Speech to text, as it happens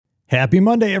Happy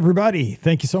Monday, everybody.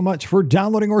 Thank you so much for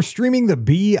downloading or streaming the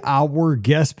Be Our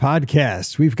Guest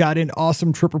podcast. We've got an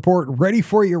awesome trip report ready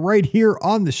for you right here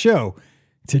on the show.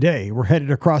 Today, we're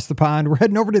headed across the pond. We're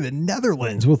heading over to the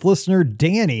Netherlands with listener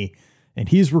Danny, and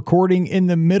he's recording in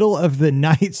the middle of the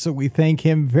night, so we thank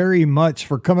him very much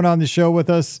for coming on the show with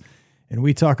us. And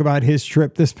we talk about his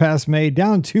trip this past May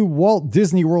down to Walt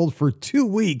Disney World for 2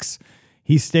 weeks.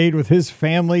 He stayed with his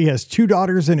family, has 2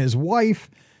 daughters and his wife.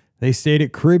 They stayed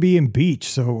at Caribbean Beach,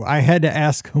 so I had to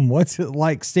ask him, what's it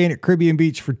like staying at Caribbean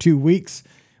Beach for 2 weeks?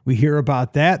 We hear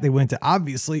about that. They went to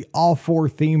obviously all 4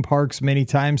 theme parks many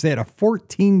times. They had a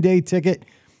 14-day ticket.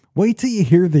 Wait till you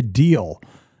hear the deal.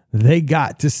 They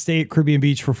got to stay at Caribbean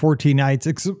Beach for 14 nights.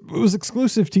 It was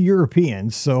exclusive to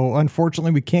Europeans, so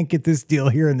unfortunately we can't get this deal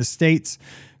here in the States.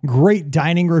 Great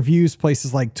dining reviews,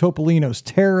 places like Topolino's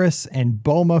Terrace and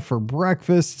Boma for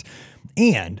breakfast,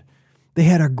 and they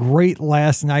had a great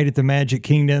last night at the Magic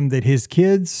Kingdom that his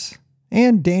kids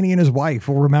and Danny and his wife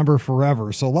will remember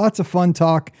forever. So lots of fun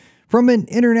talk from an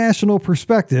international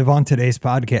perspective on today's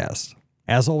podcast.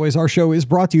 As always, our show is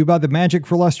brought to you by the Magic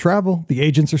for Less Travel. The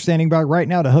agents are standing by right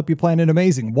now to help you plan an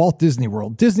amazing Walt Disney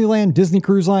World, Disneyland, Disney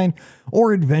Cruise Line,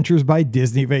 or Adventures by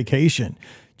Disney Vacation.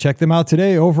 Check them out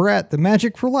today over at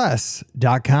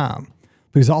themagicforless.com.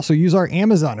 Please also use our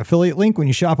Amazon affiliate link when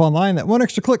you shop online. That one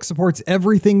extra click supports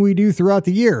everything we do throughout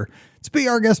the year. It's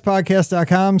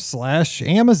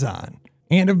beourguestpodcast.com/Amazon.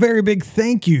 And a very big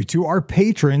thank you to our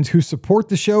patrons who support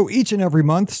the show each and every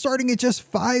month, starting at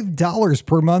just $5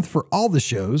 per month for all the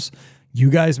shows. You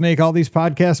guys make all these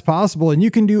podcasts possible, and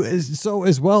you can do so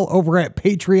as well over at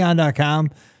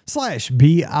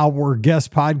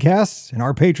patreon.com/beourguestpodcasts. And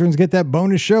our patrons get that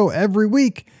bonus show every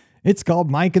week. It's called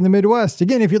Mike in the Midwest.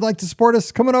 Again, if you'd like to support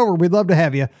us, come on over. We'd love to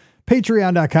have you.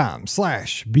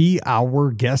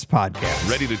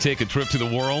 Patreon.com/beourguestpodcast. Ready to take a trip to the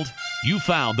world? You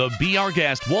found the Be Our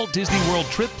Guest Walt Disney World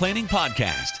Trip Planning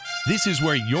Podcast. This is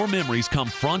where your memories come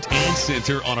front and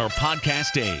center on our podcast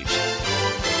stage.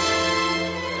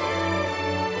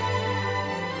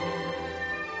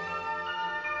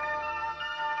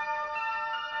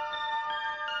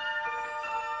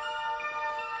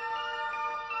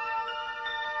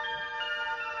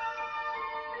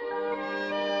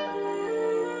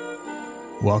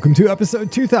 Welcome to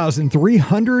episode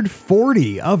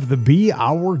 2340 of the Be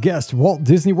Our Guest Walt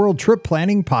Disney World Trip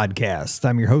Planning Podcast.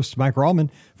 I'm your host, Mike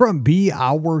Rallman from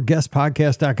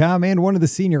BeOurGuestPodcast.com and one of the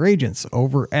senior agents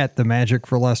over at the Magic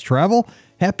for Less Travel.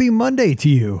 Happy Monday to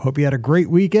you. Hope you had a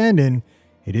great weekend, and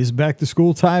it is back to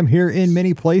school time here in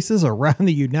many places around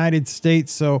the United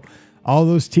States. So all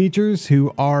those teachers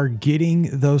who are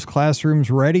getting those classrooms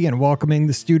ready and welcoming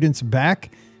the students back,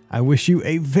 I wish you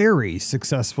a very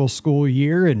successful school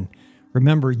year. And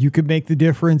remember, you could make the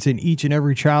difference in each and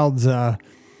every child's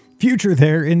future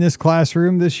there in this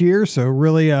classroom this year. So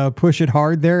really push it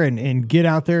hard there and get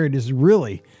out there and just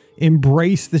really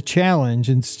embrace the challenge.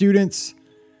 And students,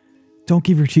 don't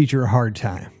give your teacher a hard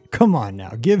time. Come on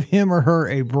now, give him or her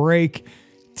a break.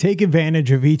 Take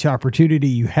advantage of each opportunity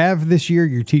you have this year.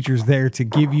 Your teacher's there to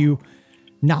give you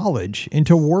knowledge and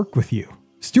to work with you.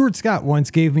 Stuart Scott once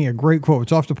gave me a great quote,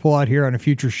 which I'll have to pull out here on a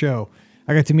future show.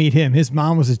 I got to meet him. His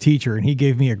mom was a teacher, and he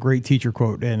gave me a great teacher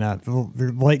quote, and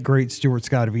the late, great Stuart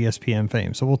Scott of ESPN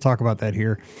fame. So we'll talk about that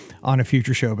here on a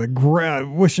future show. But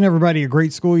wishing everybody a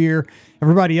great school year.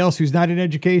 Everybody else who's not in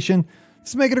education,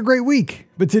 let's make it a great week.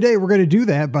 But today we're going to do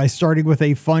that by starting with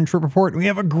a fun trip report. We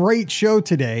have a great show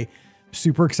today.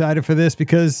 Super excited for this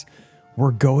because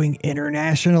we're going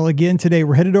international again today.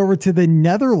 We're headed over to the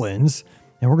Netherlands,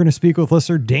 and we're going to speak with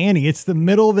listener Danny. It's the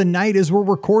middle of the night as we're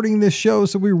recording this show,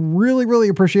 so we really, really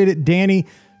appreciate it. Danny,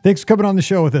 thanks for coming on the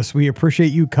show with us. We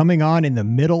appreciate you coming on in the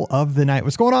middle of the night.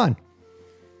 What's going on?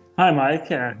 Hi,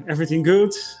 Mike. Everything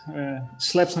good?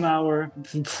 Slept an hour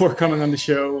before coming on the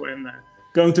show and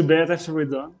going to bed after we're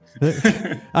done.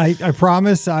 I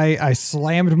promise I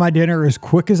slammed my dinner as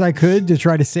quick as I could to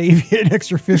try to save you an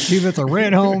extra 15 minutes. I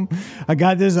ran home. I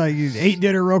got this. I ate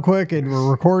dinner real quick, and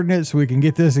we're recording it so we can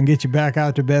get this and get you back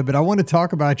out to bed. But I want to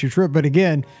talk about your trip. But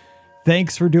again,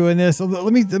 thanks for doing this.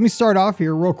 Let me start off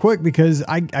here real quick because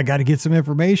I got to get some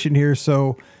information here.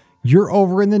 So you're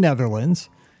over in the Netherlands.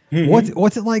 Mm-hmm.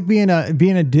 What's it like being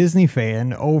a Disney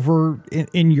fan over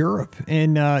in Europe?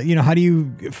 And how do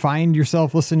you find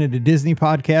yourself listening to Disney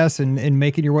podcasts and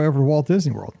making your way over to Walt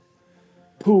Disney World?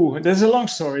 There's a long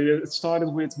story. It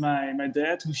started with my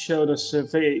dad, who showed us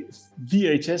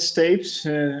VHS tapes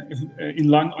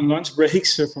on lunch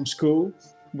breaks from school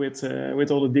with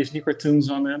all the Disney cartoons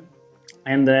on them.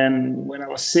 And then when I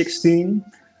was 16,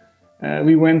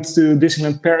 we went to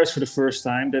Disneyland Paris for the first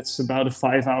time. That's about a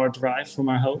 5-hour drive from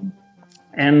our home.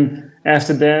 And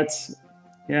after that,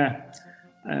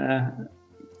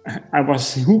 I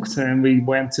was hooked, and we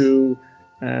went to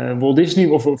Walt Disney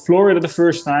or Florida the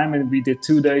first time, and we did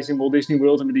 2 days in Walt Disney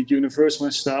World, and we did Universal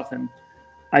and stuff. And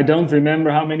I don't remember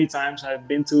how many times I've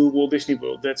been to Walt Disney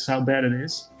World. That's how bad it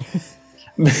is.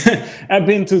 I've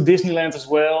been to Disneyland as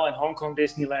well, and Hong Kong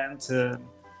Disneyland.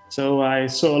 So I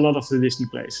saw a lot of the Disney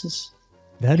places.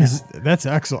 That's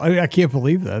excellent. I can't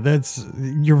believe that.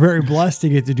 You're very blessed to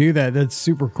get to do that. That's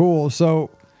super cool.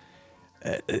 So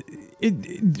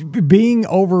being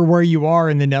over where you are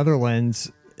in the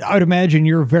Netherlands, I would imagine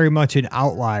you're very much an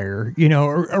outlier,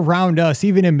 around us,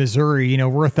 even in Missouri, we're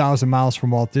 1,000 miles from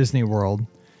Walt Disney World,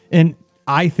 and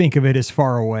I think of it as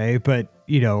far away, but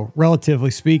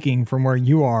relatively speaking from where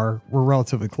you are, we're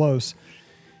relatively close.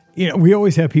 We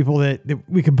always have people that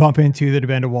we could bump into that have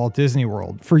been to Walt Disney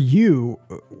World. For you,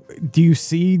 do you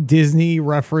see Disney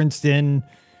referenced in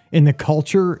the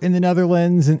culture in the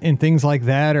Netherlands and things like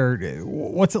that? Or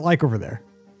what's it like over there?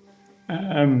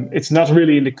 It's not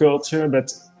really in the culture,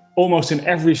 but almost in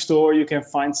every store you can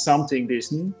find something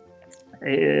Disney.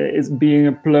 It's being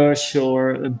a plush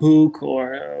or a book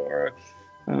or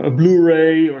a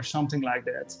Blu-ray or something like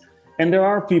that. And there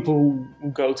are people who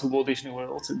go to Walt Disney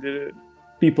World.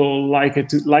 People like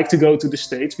to go to the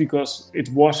States because it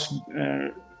was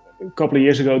a couple of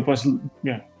years ago. It was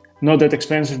not that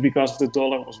expensive because the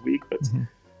dollar was weak, but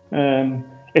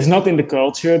it's not in the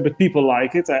culture. But people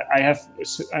like it.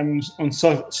 I'm on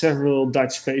several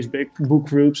Dutch Facebook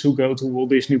groups who go to Walt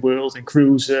Disney World and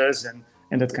cruises and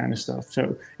that kind of stuff.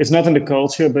 So it's not in the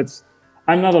culture, but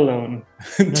I'm not alone.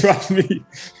 Trust me.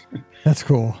 That's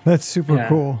cool. That's super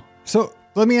cool. So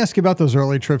let me ask you about those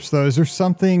early trips, though. Is there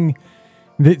something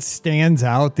that stands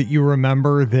out that you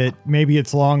remember that maybe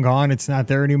it's long gone, it's not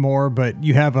there anymore, but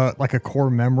you have a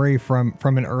core memory from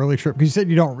an early trip? Because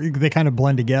you said they kind of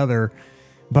blend together,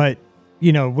 but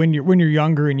when you're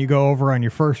younger and you go over on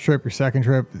your first trip, your second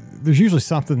trip, there's usually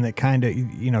something that kind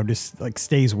of just like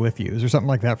stays with you. Is there something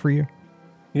like that for you?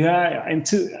 Yeah,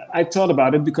 I thought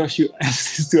about it because you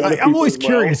asked this to other people. I'm always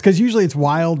curious because usually it's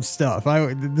wild stuff.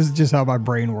 This is just how my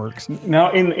brain works.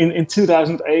 Now, in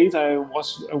 2008, I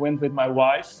went with my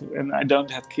wife, and I don't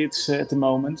have kids at the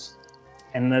moment.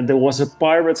 And there was a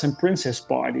Pirates and Princess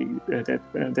party at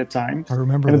that time. I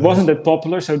remember. And it wasn't that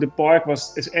popular, so the park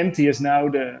was as empty as now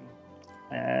the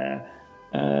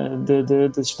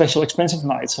special expensive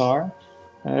nights are.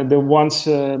 The ones.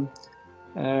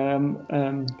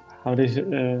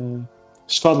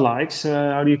 Scott likes,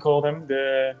 how do you call them?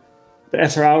 The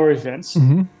after-hour events.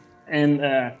 Mm-hmm. And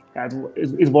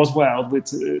it was wild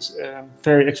with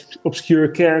very obscure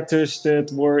characters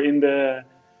that were in the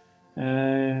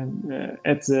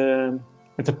at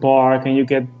the park, and you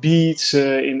get beats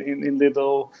in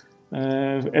little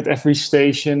at every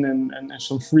station, and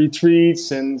some free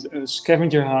treats and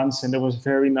scavenger hunts, and that was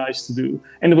very nice to do.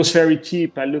 And it was very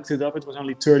cheap. I looked it up; it was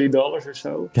only $30 or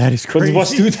so. That is crazy.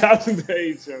 But it was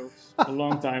 2008, so a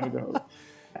long time ago.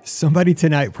 Somebody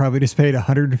tonight probably just paid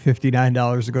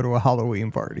 $159 to go to a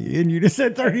Halloween party, and you just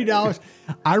said $30.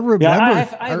 I remember.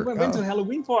 Yeah, I went to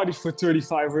Halloween parties for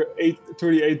 $35 or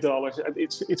 $38.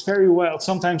 It's very wild.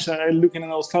 Sometimes I look in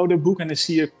an old photo book and I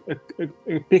see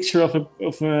a picture of a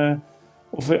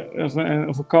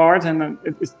card, and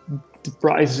the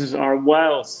prices are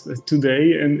wild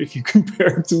today. And if you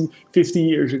compare it to 15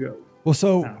 years ago.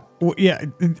 Well, yeah,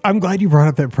 I'm glad you brought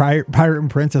up that Pirate and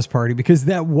Princess party, because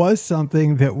that was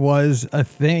something that was a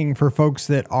thing for folks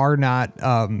that are not,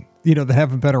 that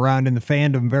haven't been around in the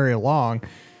fandom very long.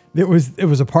 It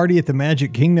was a party at the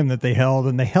Magic Kingdom that they held,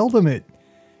 and they held them at,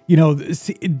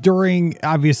 during,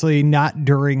 obviously not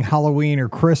during Halloween or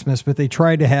Christmas, but they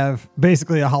tried to have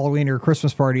basically a Halloween or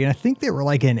Christmas party. And I think they were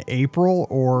like in April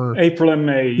and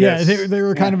May. Yes. Yeah, they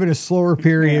were kind of in a slower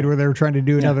period where they were trying to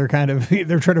do another kind of,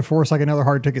 they're trying to force like another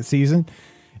hard ticket season.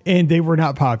 And they were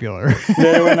not popular.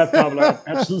 They were not popular.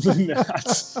 Absolutely not.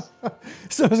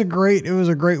 So it was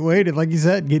a great way to, like you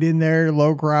said, get in there,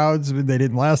 low crowds, but they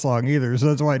didn't last long either. So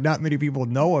that's why not many people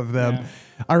know of them. Yeah.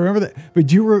 I remember that.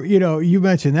 But you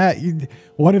mentioned that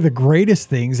one of the greatest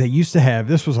things they used to have,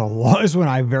 this was when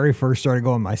I very first started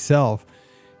going myself,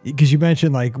 because you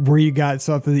mentioned like where you got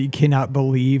something that you cannot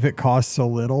believe it costs so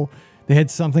little. They had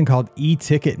something called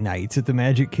e-ticket nights at the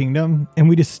Magic Kingdom. And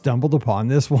we just stumbled upon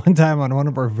this one time on one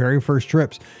of our very first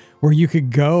trips, where you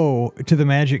could go to the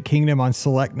Magic Kingdom on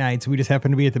select nights. We just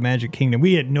happened to be at the Magic Kingdom.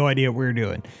 We had no idea what we were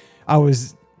doing. I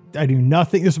knew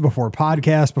nothing. This was before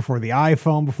podcasts, before the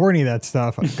iPhone, before any of that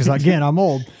stuff. Because again, I'm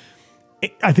old.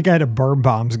 I think I had a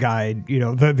Birnbaum's guide,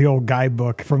 the old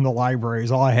guidebook from the library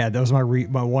is all I had. That was my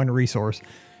one resource.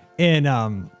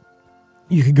 And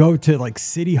you could go to like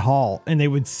City Hall and they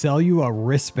would sell you a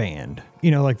wristband,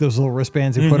 like those little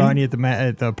wristbands they put on you at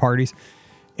the parties.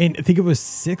 And I think it was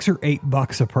 $6 or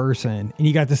 $8 a person. And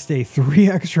you got to stay 3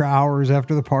 extra hours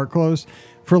after the park closed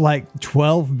for like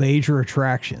 12 major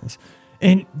attractions.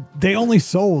 And they only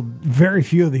sold very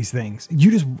few of these things.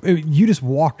 You just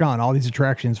walked on all these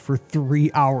attractions for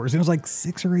 3 hours. It was like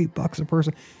 $6 or $8 a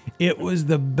person. It was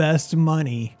the best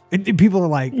money. People are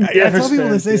like, I tell people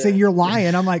this, they say you're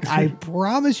lying. I'm like, I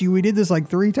promise you, we did this like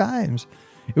 3 times.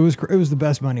 It was the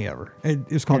best money ever. It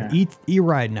was called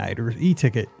E-Ride Night or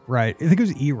E-Ticket Ride. I think it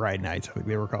was E-Ride Nights, I think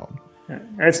they were called.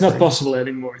 It's not possible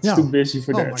anymore. It's too busy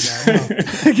for that. Oh my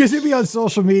God, because it'd be on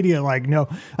social media. Like, no,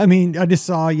 I mean, I just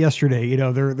saw yesterday,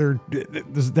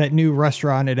 there's that new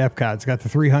restaurant at Epcot. It's got the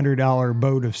 $300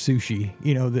 boat of sushi,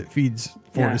 that feeds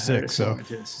 4 to 6. So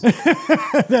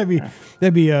that'd be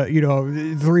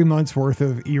 3 months worth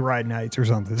of E-Ride Nights or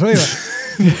something. So anyway,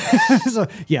 so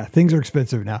yeah, things are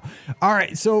expensive now. All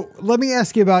right. So let me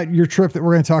ask you about your trip that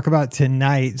we're going to talk about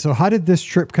tonight. So how did this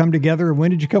trip come together and when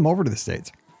did you come over to the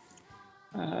States?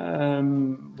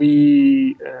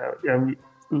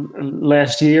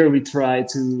 Last year we tried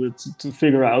to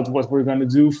figure out what we're going to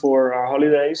do for our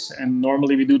holidays, and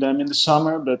normally we do them in the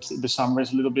summer, but the summer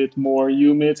is a little bit more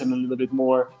humid and a little bit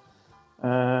more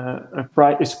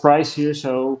it's pricier.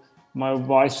 So my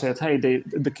wife said, hey,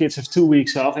 the kids have 2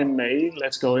 weeks off in May,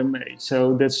 let's go in May.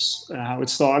 So that's how it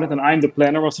started, and I'm the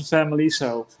planner of the family,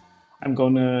 so I'm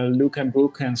going to look and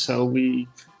book. And so we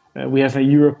have a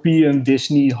European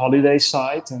Disney holiday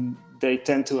site, and they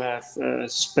tend to have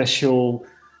specials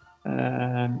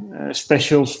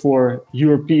for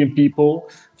European people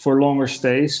for longer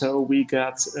stays. So we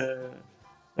got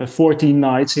 14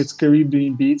 nights at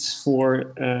Caribbean Beach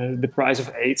for the price of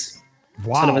 8.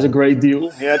 Wow. So that was a great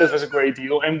deal. Yeah, that was a great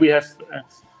deal. And we have,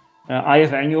 I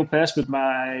have annual pass, but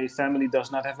my family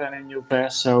does not have an annual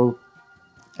pass. So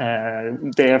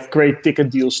they have great ticket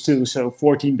deals too. So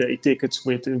 14-day tickets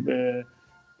with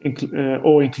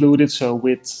all included. So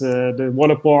with the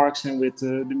water parks and with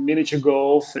the miniature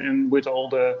golf and with all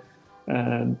the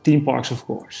theme parks, of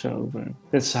course. So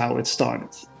that's how it started.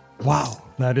 Wow,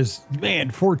 that is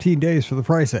 14 days for the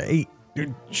price of 8.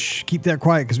 Shh, keep that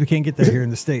quiet because we can't get that here in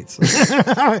the States.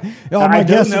 All my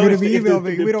guests are going to be emailing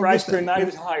me. The price per night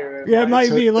is higher. Yeah, it might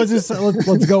be. Let's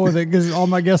go with it because all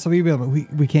my guests will email me.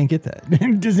 We can't get that.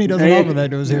 Disney doesn't offer that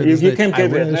to us here. You can't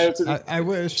get that. I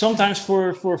wish. Sometimes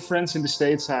for friends in the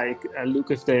States, I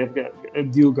look if they have got a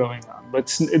deal going on.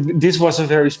 But this was a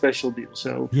very special deal.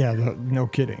 So yeah, no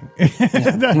kidding.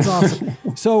 That's awesome.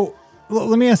 So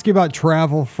let me ask you about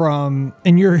travel from,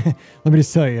 and let me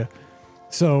just tell you.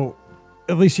 So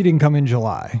at least you didn't come in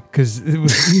July because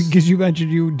you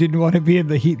mentioned you didn't want to be in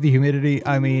the heat, the humidity.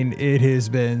 I mean, it has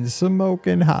been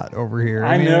smoking hot over here.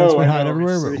 I know. It's been hot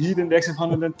everywhere. But heat index of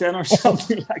 110 or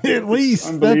something like that. At least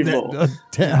unbelievable.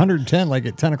 110, like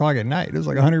at 10 o'clock at night. It was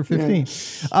like 115.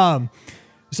 Yeah.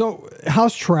 So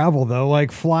how's travel though?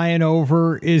 Like flying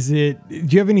over, do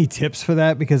you have any tips for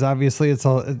that? Because obviously it's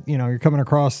all, you're coming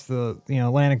across the,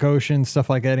 Atlantic Ocean, stuff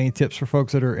like that. Any tips for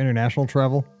folks that are international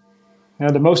travel?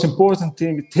 The most important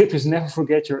tip is never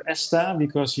forget your ESTA,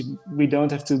 because we don't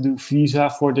have to do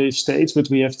visa for the States, but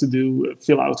we have to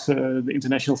fill out the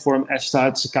international form ESTA.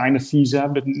 It's a kind of visa,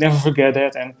 but never forget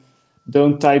that. And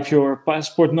don't type your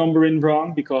passport number in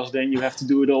wrong, because then you have to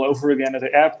do it all over again at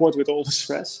the airport with all the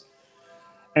stress.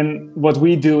 And what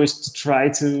we do is to try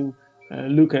to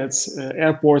look at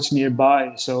airports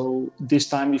nearby. So this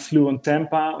time we flew on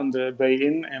Tampa on the way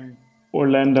in and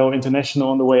Orlando International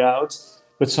on the way out.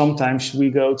 But sometimes we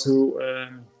go to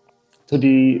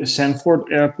the Sanford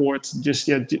Airport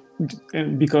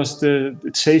because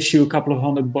it saves you a couple of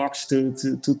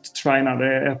 $100 to try another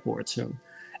airport. So,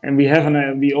 and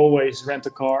we always rent a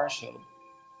car, so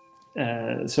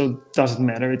it doesn't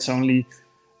matter. It's only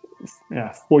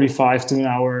 45 to an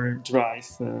hour drive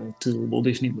to Walt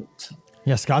Disney World. So.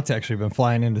 Yeah, Scott's actually been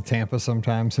flying into Tampa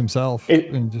sometimes himself.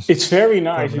 It's very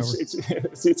nice.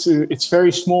 It's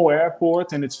very small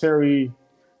airport, and it's very.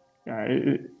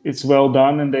 It's well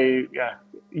done, and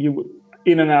you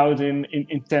in and out in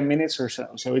 10 minutes or so.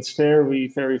 So it's very,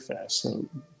 very fast. So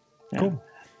cool.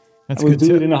 That's I would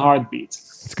do it in a heartbeat.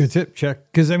 That's a good tip. Check,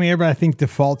 because everybody I think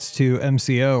defaults to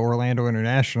MCO, Orlando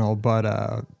International, but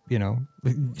you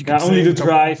only the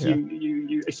drive. Yeah.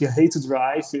 You if you hate to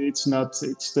drive, it's not.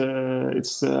 It's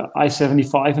the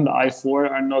I-75 and the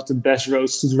I-4 are not the best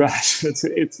roads to drive.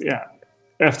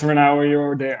 After an hour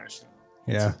you're there. So.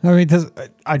 Yeah. I mean,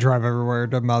 I drive everywhere. It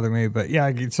doesn't bother me. But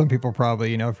yeah, some people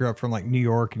probably, if you're up from like New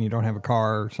York and you don't have a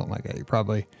car or something like that, you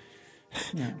probably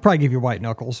Probably give you white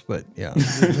knuckles, but yeah.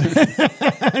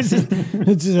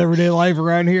 It's just everyday life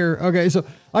around here. Okay, so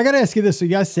I got to ask you this. So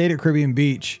you guys stayed at Caribbean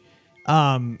Beach.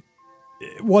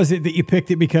 Was it that you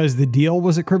picked it because the deal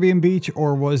was at Caribbean Beach,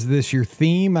 or was this your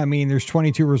theme? I mean, there's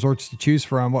 22 resorts to choose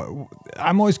from.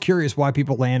 I'm always curious why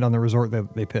people land on the resort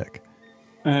that they pick.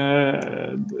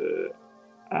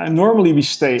 Normally we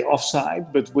stay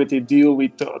off-site, but with the deal we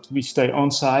thought we stay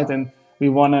on-site, and we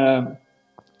want to...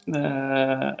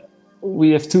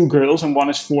 we have two girls, and one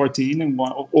is 14 and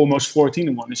one almost 14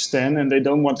 and one is 10, and they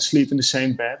don't want to sleep in the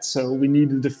same bed, so we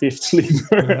needed the fifth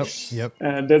sleeper. Yep.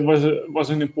 That was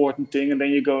an important thing. And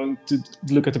then you're going to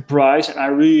look at the price, and I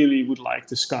really would like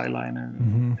the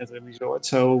Skyliner at the resort,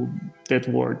 so that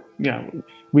worked. Yeah,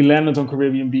 we landed on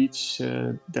Caribbean Beach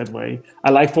that way.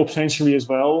 I like Pop Century as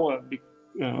well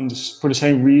for the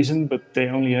same reason, but they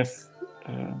only have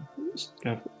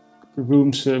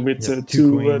rooms with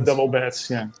two double beds,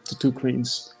 the two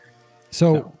queens.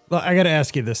 So I got to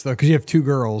ask you this though, because you have two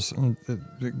girls.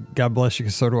 God bless you,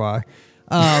 because so do I.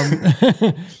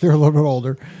 They're a little bit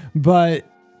older, but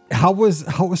how was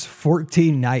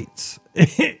 14 nights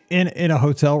in a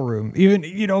hotel room? Even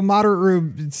moderate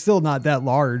room, it's still not that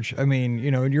large. I mean,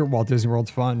 your Walt Disney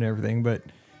World's fun and everything, but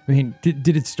I mean, did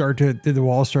the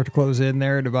walls start to close in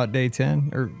there at about day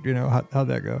 10, or how'd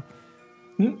that go?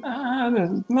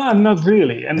 No, not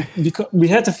really. And because we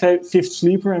had the fifth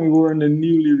sleeper, and we were in the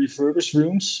newly refurbished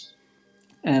rooms,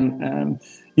 and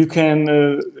you can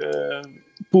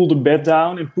pull the bed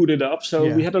down and put it up.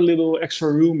 So we had a little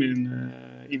extra room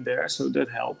in there, so that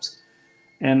helped.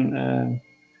 And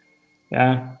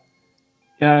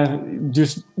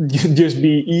just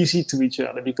be easy to each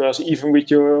other, because even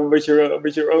with your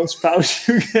own spouse,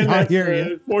 you can have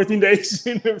 14 days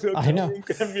in the hotel room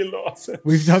can be lost.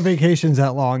 We've done vacations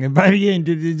that long, and by the end,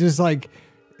 it just like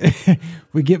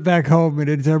we get back home, and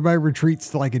everybody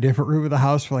retreats to like a different room of the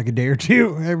house for like a day or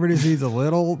two. Everybody needs a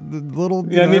little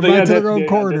everybody to their own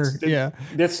corner.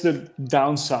 That's the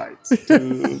downside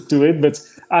to it. But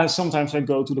sometimes I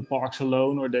go to the parks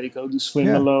alone, or they go to swim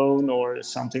alone, or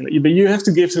something. But you have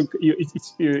to give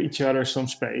each other some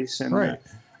space. And, right.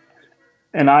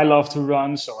 And I love to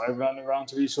run, so I run around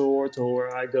the resort,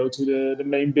 or I go to the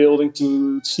main building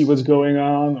to see what's going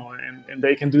on, and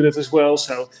they can do that as well.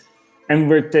 So. And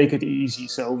we take it easy,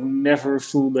 so never a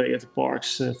full day at the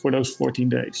parks for those 14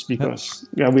 days, because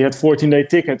we had 14-day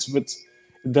tickets, but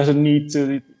it doesn't need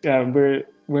to.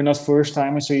 We're not first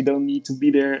timers, so you don't need to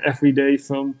be there every day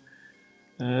from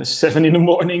 7 in the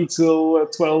morning till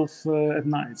 12 at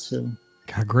night. So.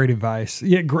 God, great advice.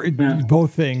 Yeah, great. Yeah.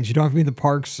 Both things. You don't have to be in the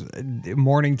parks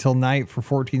morning till night for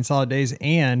 14 solid days,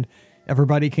 and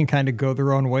everybody can kind of go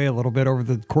their own way a little bit over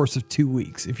the course of 2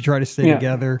 weeks. If you try to stay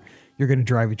together, you're going to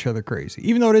drive each other crazy.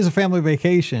 Even though it is a family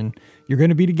vacation, you're going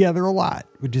to be together a lot.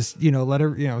 We just,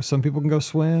 some people can go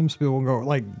swim, some people can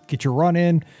go get your run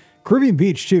in. Caribbean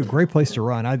Beach too, great place to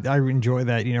run. I enjoy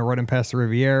that, running past the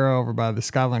Riviera over by the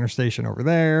Skyliner station over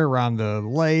there, around the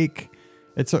lake.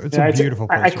 It's a beautiful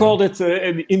place. I called it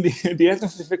in the end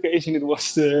of the vacation. It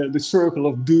was the circle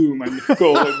of doom. I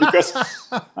call it, because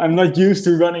I'm not used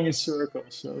to running in circles.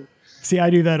 So. See,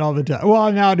 I do that all the time.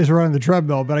 Well, now I just run on the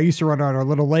treadmill, but I used to run on our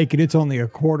little lake, and it's only a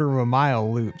quarter of a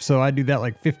mile loop. So I do that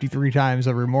like 53 times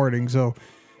every morning. So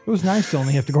it was nice to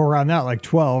only have to go around that like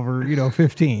 12 or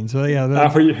 15. So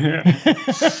for you,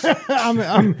 I'm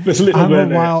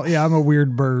a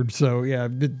weird bird. So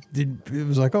it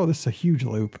was like, oh, this is a huge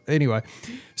loop. Anyway,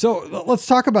 so let's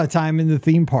talk about time in the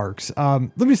theme parks.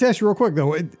 Let me just ask you real quick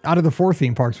though. Out of the 4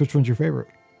 theme parks, which one's your favorite?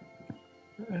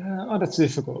 That's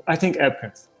difficult. I think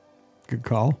Epcot. Good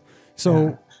call.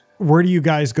 So where do you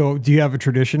guys go? Do you have a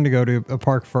tradition to go to a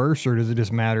park first, or does it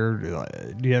just matter?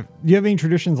 Do you have any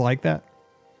traditions like that?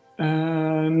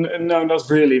 No, not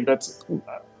really. But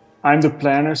I'm the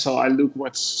planner, so I look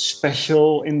what's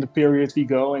special in the period we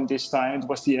go. And this time it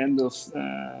was the end of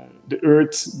the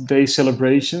Earth Day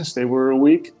celebrations. They were a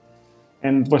week.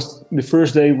 And it was the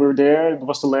first day we were there. It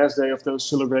was the last day of those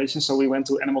celebrations. So we went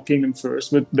to Animal Kingdom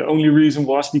first. But the only reason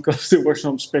was because there were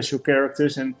some special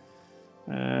characters, and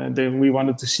then we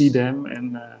wanted to see them,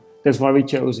 and that's why we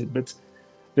chose it. But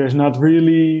there's not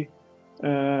really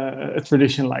a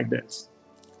tradition like that.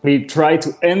 We try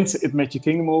to end at Magic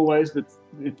Kingdom always, but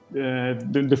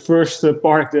the first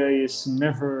park day is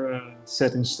never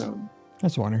set in stone.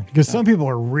 That's wonderful, because some people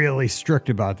are really strict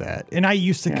about that. And I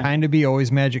used to kind of be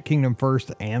always Magic Kingdom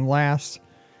first and last.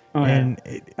 Oh, and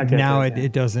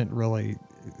it doesn't really,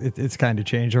 it's kind of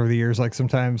changed over the years. Like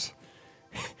sometimes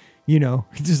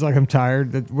just like I'm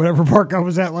tired that whatever park I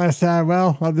was at last time.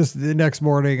 Well, the next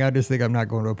morning, I just think I'm not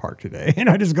going to a park today. And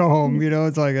I just go home,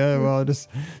 it's like, I just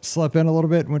slept in a little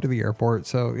bit and went to the airport.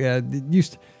 So yeah,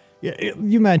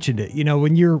 you mentioned it,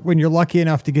 when you're lucky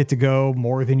enough to get to go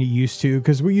more than you used to,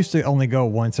 because we used to only go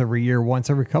once every year, once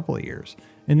every couple of years.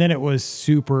 And then it was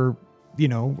super, you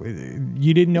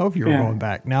didn't know if you were going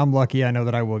back. Now I'm lucky. I know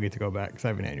that I will get to go back because I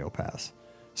have an annual pass.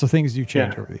 So things do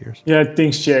change over the years. Yeah,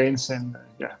 things change, and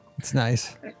it's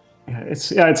nice. Yeah,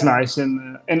 it's nice,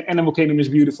 and Animal Kingdom is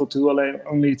beautiful too.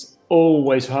 Only it's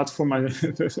always hot for my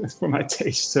for my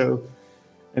taste. So,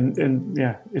 and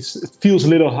it feels a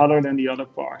little hotter than the other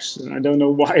parks. I don't know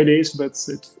why it is, but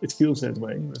it feels that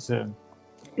way. But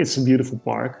it's a beautiful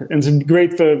park, and it's a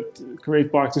great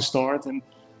park to start. And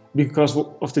because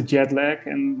of the jet lag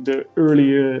and the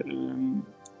early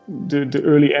the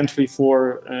early entry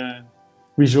for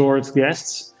resort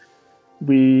guests,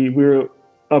 we were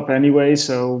up anyway,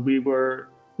 so we were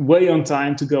way on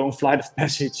time to go on Flight of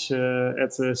Passage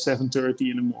at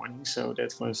 7:30 in the morning. So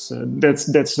that was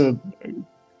that's a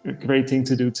great thing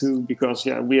to do too, because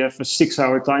we have a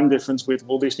 6-hour time difference with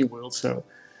Walt Disney World. So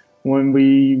when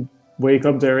we wake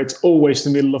up there, it's always the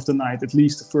middle of the night, at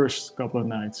least the first couple of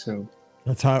nights. So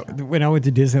that's how, when I went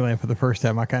to Disneyland for the first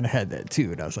time, I kind of had that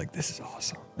too. And I was like, this is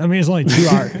awesome. I mean, it's only 2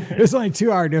 hour, it's only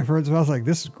 2 hour difference. But I was like,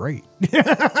 this is great.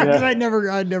 I'd never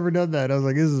done that. I was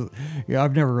like, this is,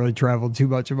 I've never really traveled too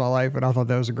much in my life. And I thought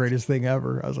that was the greatest thing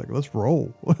ever. I was like, let's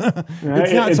roll.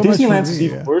 It's not so Disneyland is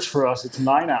even worse for us. It's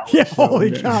 9 hours. Yeah. So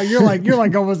holy cow. You're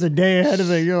like almost a day ahead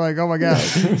of it. You're like, oh my God,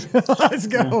 let's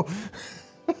go.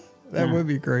 That would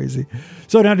be crazy.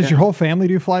 So now, does your whole family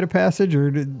do Flight of Passage, or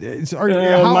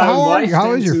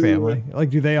how is your family? Like,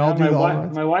 do they all do the all?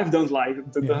 My wife doesn't like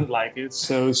it,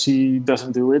 so she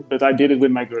doesn't do it. But I did it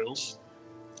with my girls,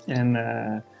 and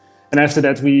after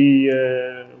that we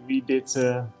did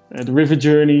the river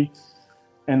journey,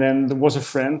 and then there was a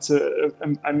friend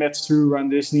I met through Run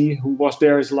Disney who was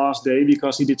there his last day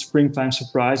because he did Springtime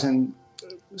Surprise and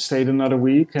stayed another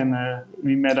week, and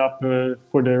we met up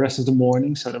for the rest of the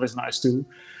morning, so that was nice too.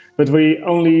 But we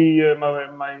only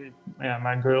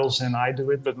my girls and I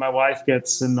do it, but my wife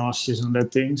gets nauseous on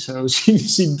that thing, so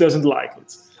she doesn't like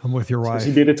it. I'm with your wife. So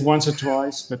she did it once or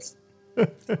twice, but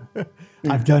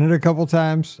I've done it a couple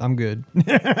times. I'm good.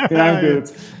 I'm good.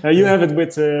 You have it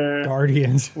with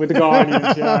Guardians. With the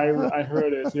Guardians, I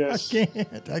heard it. Yes.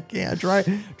 I can't.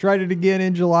 Tried it again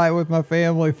in July with my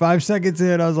family. 5 seconds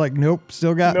in, I was like, nope,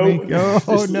 still got me.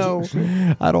 Oh no,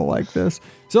 I don't like this.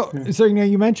 So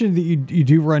you mentioned that you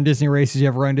do run Disney races. You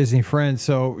have Run Disney Friends.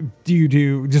 So do you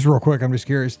do, just real quick, I'm just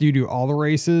curious, do you do all the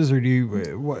races, or do you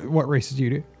what races do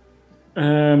you do?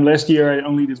 Last year I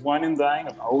only did Wine and Dine.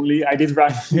 I did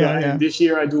Wine and Dine. And this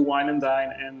year I do Wine and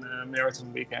Dine and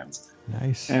Marathon Weekend.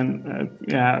 Nice. And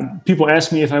people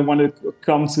ask me if I want to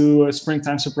come to a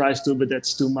Springtime Surprise too, but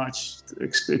that's too much.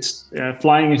 It's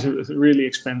flying is really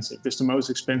expensive. It's the most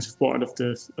expensive part of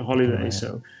the holiday,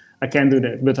 so I can't do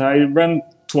that. But I run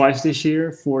twice this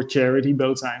year for charity,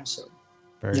 both times. So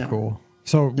very cool.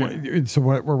 So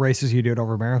what races you do it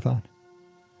over marathon?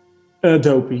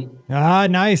 Dopey. Ah,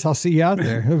 nice. I'll see you out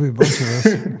there. There'll be a bunch of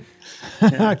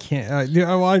us. I can't.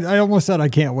 I almost said I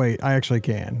can't wait. I actually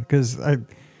can, because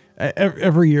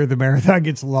every year the marathon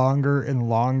gets longer and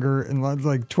longer, and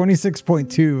like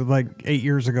 26.2, like 8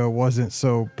 years ago, wasn't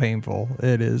so painful.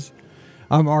 It is.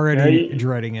 I'm already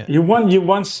dreading it. You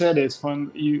once said it.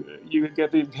 You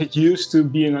get used to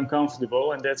being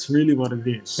uncomfortable, and that's really what it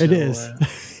is. It is.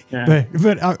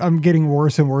 But I'm getting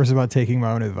worse and worse about taking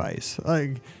my own advice.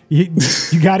 Like you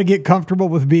got to get comfortable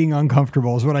with being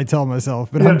uncomfortable is what I tell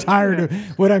myself. But I'm tired of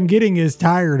what I'm getting is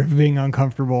tired of being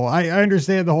uncomfortable. I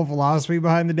understand the whole philosophy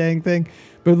behind the dang thing.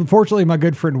 But unfortunately, my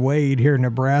good friend Wade here in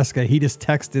Nebraska, he just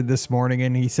texted this morning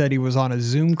and he said he was on a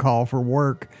Zoom call for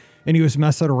work and he was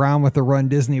messing around with the Run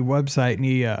Disney website, and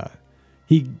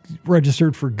he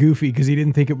registered for Goofy because he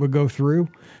didn't think it would go through.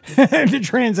 The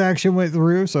transaction went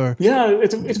through. So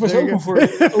it was open for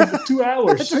over 2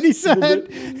 hours. That's what he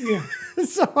said.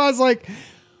 So I was like,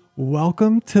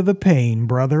 welcome to the pain,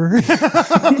 brother.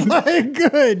 I'm like,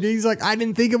 good. He's like, I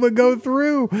didn't think it would go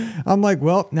through. I'm like,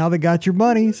 well, now they got your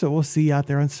money, so we'll see you out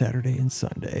there on Saturday and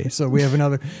Sunday. So we have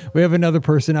another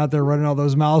person out there running all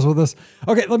those miles with us.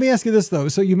 Okay, let me ask you this though.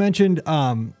 So you mentioned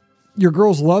your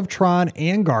girls love Tron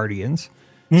and Guardians.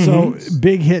 Mm-hmm. So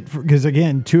big hit because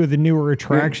again, two of the newer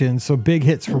attractions. So big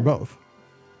hits for both.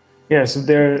 Yeah, so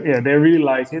they really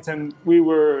like it, and we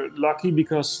were lucky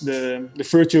because the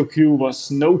virtual queue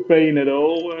was no pain at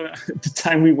all at the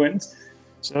time we went.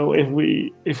 So if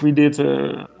we did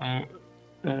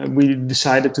we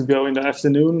decided to go in the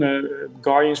afternoon.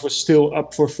 Guardians was still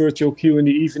up for virtual queue in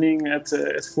the evening at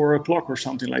 4 o'clock or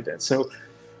something like that. So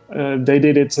they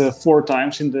did it 4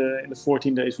 times in the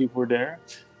 14 days we were there.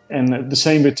 And the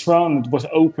same with Tron, it was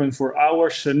open for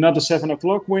hours. Not the 7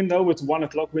 o'clock window, but 1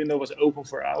 o'clock window was open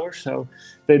for hours. So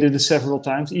they did it several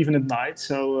times, even at night.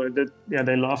 So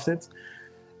they loved it.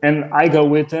 And I go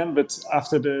with them, but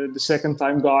after the second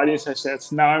time Guardians, I said,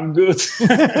 "Now I'm good."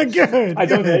 Good. I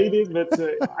don't hate it, but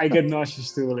I get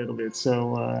nauseous too a little bit.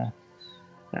 So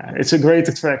it's a great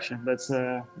attraction, but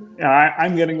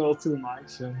I'm getting old too, Mike.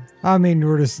 So. I mean,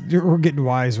 we're getting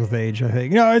wise with age, I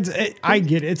think. I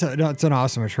get it. It's an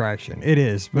awesome attraction. It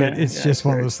is, but it's just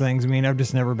one of those things. I mean, I've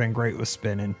just never been great with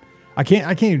spinning. I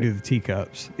can't even do the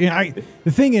teacups. The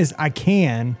thing is, I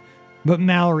can. But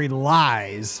Mallory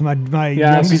lies. My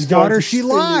youngest daughter, she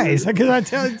lies. Because I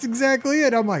tell it's exactly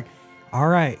it. I'm like, all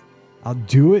right, I'll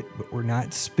do it, but we're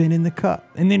not spinning the cup.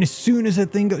 And then as soon as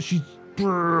that thing goes, she's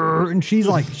super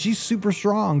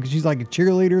strong because she's like a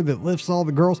cheerleader that lifts all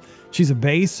the girls. She's a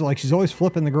base, so like she's always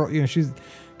flipping the girl. She's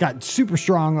got super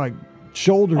strong like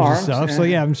shoulders and stuff. Yeah. So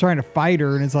I'm trying to fight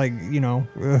her, and it's like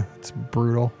it's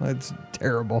brutal. It's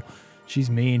terrible. She's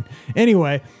mean.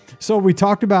 Anyway, so we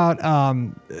talked about,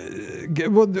 how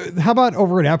about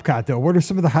over at Epcot though? What are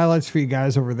some of the highlights for you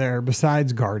guys over there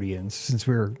besides Guardians, since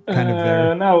we were kind of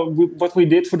there? Now, what we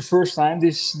did for the first time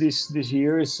this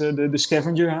year is the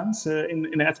scavenger hunt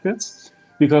in Epcot.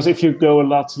 Because if you go a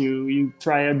lot, you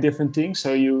try out different things.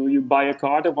 So you buy a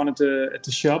card at one at the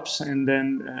shops, and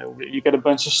then you get a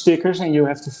bunch of stickers, and you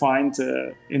have to find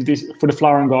for the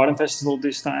Flower and Garden Festival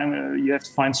this time, you have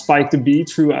to find Spike the Bee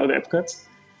throughout Epcot.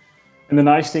 And the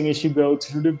nice thing is you go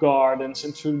through the gardens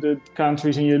and through the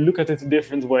countries, and you look at it a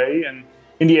different way. And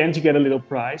in the end, you get a little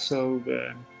prize. So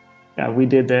we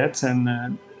did that,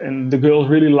 and the girls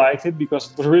really liked it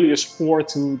because it was really a sport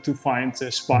to find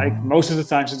Spike. Most of the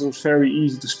times it was very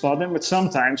easy to spot them, but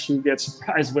sometimes you get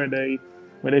surprised where they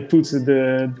put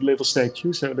the little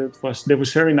statue. So that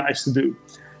was very nice to do.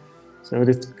 So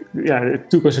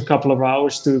it took us a couple of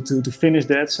hours to finish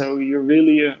that. So you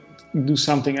really do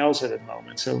something else at that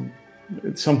moment. So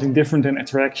it's something different than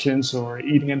attractions or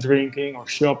eating and drinking or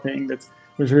shopping. That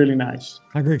was really nice.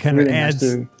 I agree. Kind of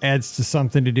adds to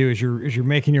something to do as you're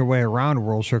making your way around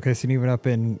World Showcase and even up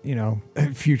in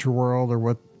Future World or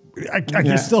what.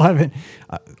 I still haven't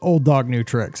old dog new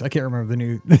tricks. I can't remember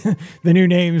the new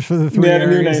names for the three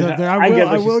areas up there.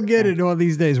 I will get it one of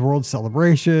these days. World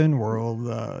Celebration, World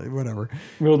whatever,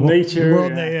 World Nature,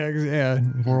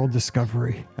 World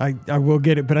Discovery. I will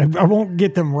get it, but I won't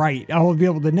get them right. I won't be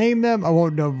able to name them. I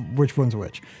won't know which one's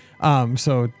which.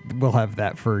 So we'll have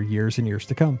that for years and years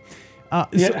to come.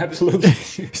 Absolutely.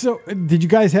 So did you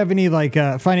guys have any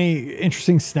find any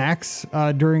interesting snacks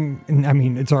during, I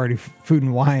mean, it's already food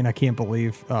and wine. I can't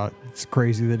believe it's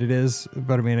crazy that it is,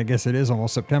 but I mean, I guess it is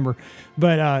almost September,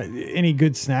 but any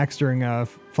good snacks during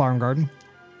Flower and Garden?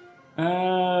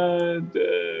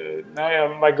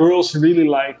 My girls really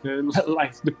like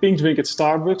the pink drink at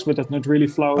Starbucks, but that's not really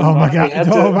Flower and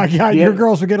Garden. Oh my God. Your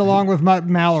girls would get along with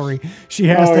Mallory. She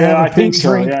has to have a pink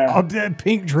drink. A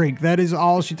pink drink. That is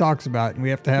all she talks about, and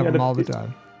we have to have them all the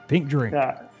time. Pink drink.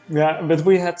 Yeah. But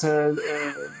we had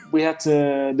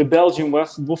the Belgian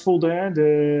waffle there,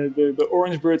 the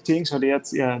orange bird thing. So they had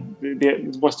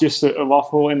it was just a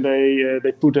waffle, and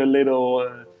they put a little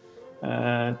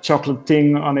chocolate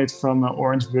thing on it from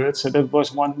Orange Bird. So that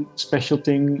was one special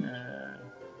thing.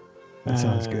 That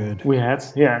sounds good. We had,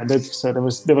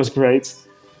 that was great.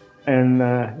 And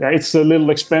it's a little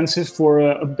expensive for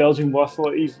a Belgian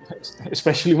waffle,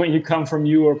 especially when you come from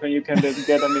Europe and you can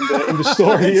get them in the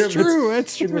store here.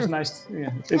 That's true. It was nice.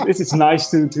 It's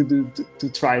nice to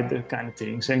try the kind of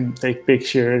things and take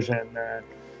pictures and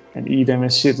eat them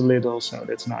and sit a little. So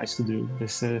that's nice to do.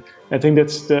 I think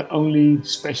that's the only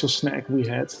special snack we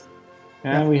had.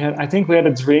 I think we had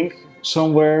a drink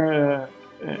somewhere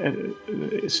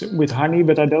with honey,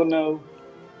 but I don't know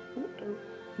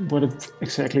what it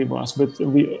exactly was. But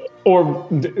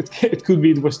it could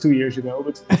be it was 2 years ago.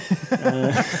 But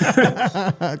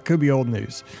it could be old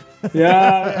news. They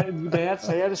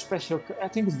had a special. I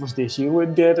think it was this year.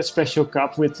 They had a special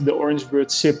cup with the Orange Bird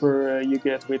sipper you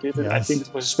get with it. And I think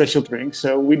it was a special drink.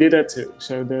 So we did that too.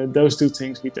 So those two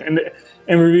things we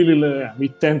really we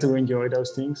tend to enjoy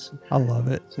those things. I love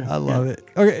it. I love it.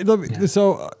 Okay,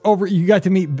 so you got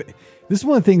to meet. This is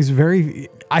one of the things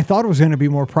I thought it was going to be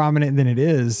more prominent than it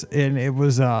is, and it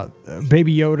was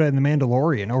Baby Yoda and the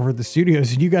Mandalorian over at the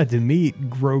studios, and you got to meet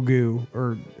Grogu,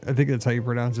 or I think that's how you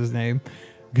pronounce his name.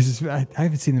 Because I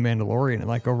haven't seen The Mandalorian in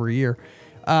like over a year.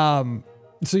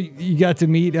 So you got to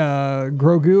meet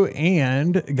Grogu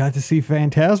and got to see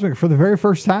Fantasmic for the very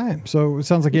first time. So it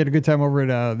sounds like you had a good time over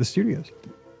at the studios.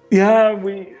 Yeah,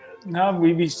 we saw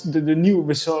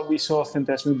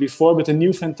Fantasmic before, but the new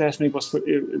Fantasmic was for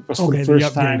the first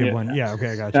time. The updated Yeah. one. Yeah, okay,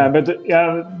 I got you. But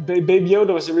Baby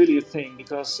Yoda was really a thing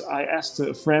because I asked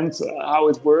a friend how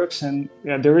it works, and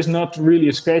there is not really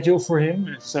a schedule for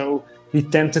him. So he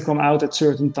tends to come out at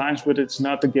certain times, but it's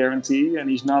not a guarantee, and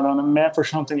he's not on a map or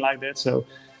something like that. So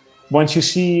once you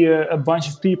see a bunch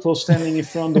of people standing in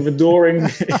front of a door in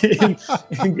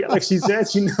Galaxy's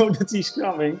Edge, you know that he's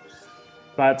coming.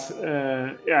 But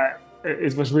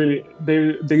it was really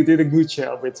they did a good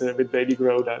job with Baby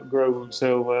Grogu.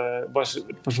 So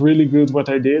it was really good what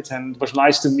I did, and it was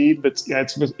nice to meet. But yeah,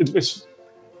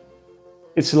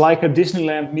 it's like a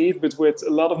Disneyland meet, but with a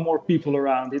lot of more people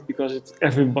around it because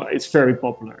it's very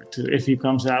popular. If he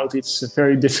comes out, it's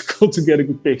very difficult to get a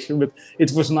good picture. But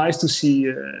it was nice to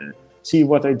see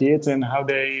what I did and how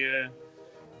they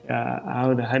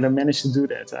managed to do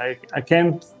that.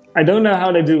 I don't know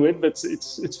how they do it, but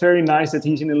it's very nice that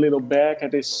he's in a little bag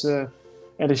at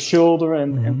his shoulder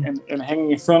and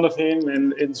hanging in front of him,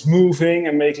 and it's moving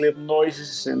and make little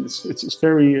noises, and it's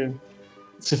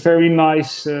a very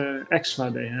nice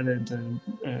extra they had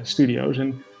at studios.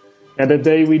 And that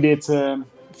day we did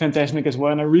Fantasmic as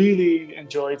well, and I really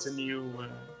enjoyed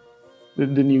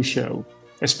the new show,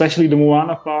 especially the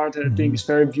Moana part. I think it's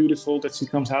very beautiful that she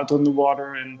comes out on the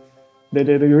water, and they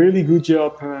did a really good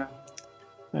job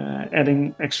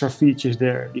adding extra features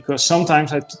there, because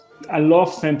sometimes I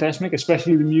love Fantasmic,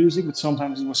 especially the music, but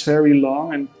sometimes it was very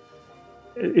long and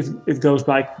it goes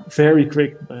by very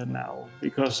quick now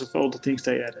because of all the things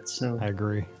they added. So I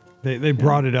agree. They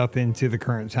brought it up into the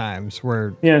current times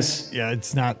where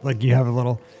it's not like you have a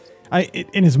little.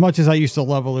 In as much as I used to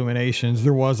love Illuminations,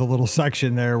 there was a little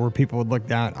section there where people would look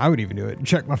down. I would even do it and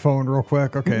check my phone real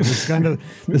quick. Okay, this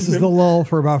is the lull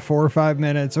for about 4 or 5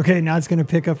 minutes. Okay, now it's going to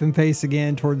pick up and pace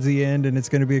again towards the end, and it's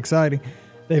going to be exciting.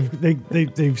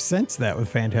 They've sensed that with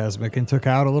Fantasmic and took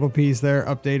out a little piece there,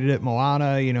 updated it,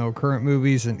 Moana, current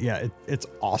movies, and it's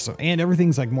awesome. And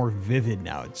everything's like more vivid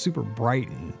now. It's super bright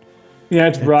and. Yeah,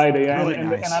 it's bright. Really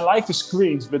nice. And I like the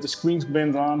screens, but the screens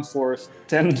went on for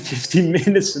 10, 15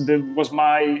 minutes. That was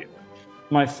my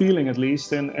feeling, at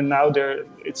least. And now they're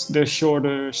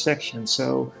shorter sections,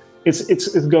 so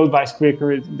it goes by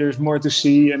quicker. There's more to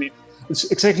see, and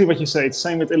it's exactly what you say. It's the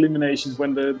same with Illuminations.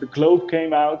 When the globe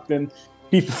came out, then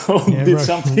people did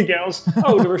something else.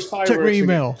 Oh, there was fireworks. Check my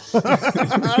email.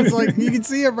 I was like, you can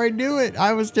see everybody do it.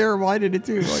 I was terrible. I did it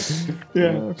too.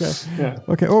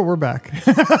 Okay. Oh, we're back.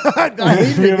 I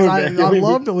hated it. I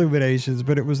loved Illuminations,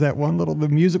 but it was that one little. The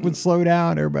music would slow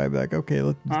down. Everybody would be like, okay,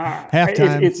 let's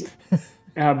halftime.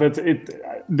 But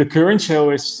the current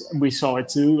show we saw it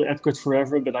too, Epcot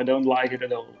Forever, but I don't like it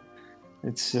at all.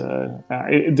 It's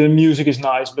the music is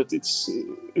nice, but it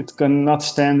cannot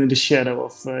stand in the shadow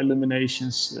of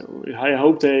Illuminations. So I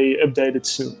hope they update it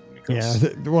soon.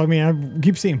 I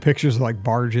keep seeing pictures of like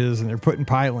barges and they're putting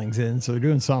pilings in, so they're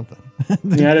doing something.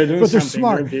 They're doing but they're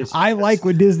something. Smart. I like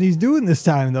what Disney's doing this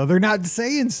time, though. They're not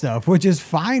saying stuff, which is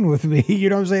fine with me. You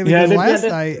know what I'm saying? Because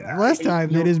last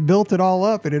time they just built it all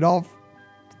up and it all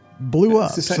blew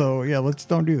up. So let's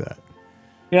don't do that.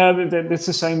 Yeah, that's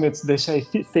the same with, they say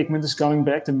Figment is coming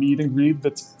back, the meet and greet,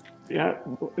 but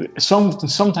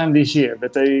sometime this year.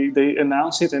 But they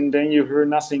announce it and then you hear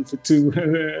nothing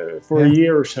for a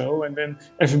year or so, and then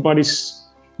everybody's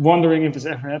wondering if it's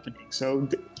ever happening. So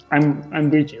I'm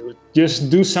with you. Just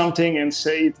do something and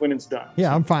say it when it's done.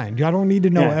 Yeah, I'm fine. I don't need to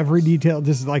know every detail.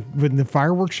 Just like when the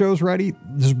fireworks show's ready,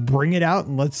 just bring it out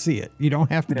and let's see it. You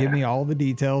don't have to give me all the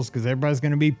details because everybody's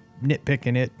going to be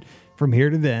nitpicking it from here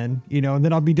to then, and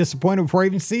then I'll be disappointed before I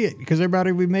even see it because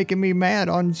everybody will be making me mad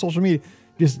on social media.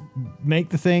 Just make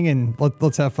the thing and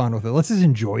let's have fun with it. Let's just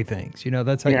enjoy things.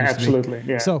 That's how it used absolutely. to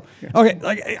be. Yeah. So,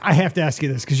 okay, I have to ask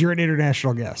you this because you're an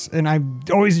international guest and I'm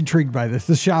always intrigued by this,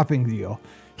 the shopping deal.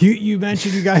 You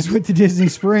mentioned you guys went to Disney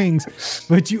Springs,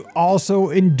 but you also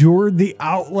endured the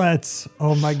outlets.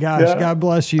 Oh my gosh, God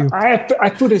bless you. I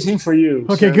put this in for you.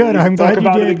 Okay, so good. I'm glad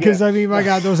you did because my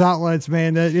God, those outlets,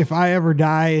 man. That if I ever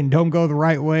die and don't go the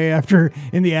right way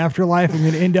in the afterlife, I'm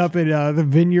going to end up at the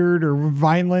Vineyard or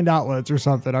Vineland outlets or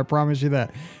something. I promise you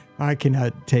that. I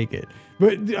cannot take it.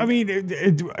 But I mean,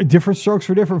 different strokes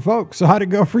for different folks. So how'd it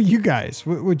go for you guys?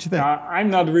 What'd you think?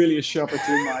 I'm not really a shopper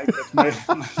too, Mike,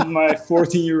 but my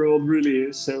 14-year-old really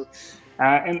is. So,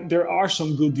 and there are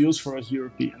some good deals for us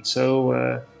Europeans.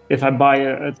 So if I buy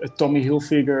a Tommy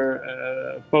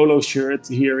Hilfiger polo shirt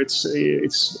here,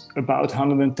 it's about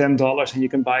 $110, and you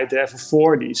can buy it there for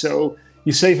 $40. So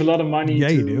you save a lot of money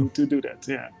you to do that.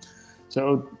 Yeah.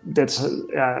 So that's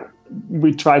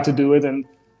we try to do it, and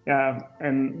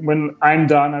when I'm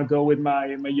done, I go with my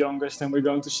youngest, and we're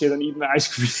going to sit and eat an ice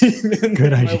cream. And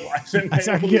Good idea. My wife and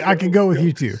I can go with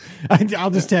you too. I'll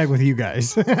just tag with you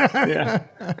guys. Yeah,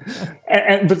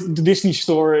 but the Disney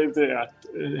store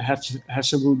has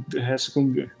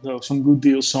some good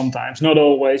deals sometimes. Not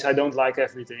always. I don't like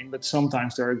everything, but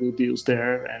sometimes there are good deals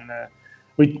there, and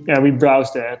we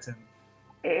browse that, and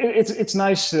it's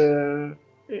nice.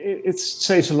 It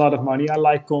saves a lot of money. I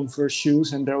like Converse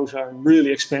shoes, and those are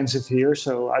really expensive here.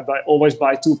 So I always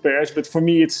buy 2 pairs. But for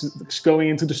me, it's going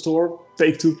into the store,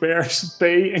 take 2 pairs,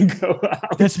 pay, and go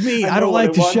out. That's me. I don't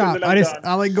like to shop.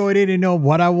 I like going in and know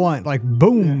what I want. Like,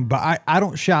 boom. But I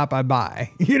don't shop. I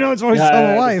buy. You know, it's always tell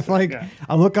my wife.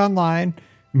 I look online.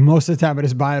 Most of the time, I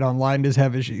just buy it online. Just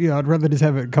have it. I'd rather just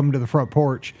have it come to the front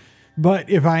porch. But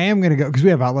if I am going to go, because we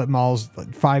have outlet malls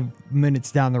like 5 minutes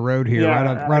down the road here,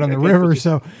 right on the river,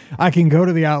 so I can go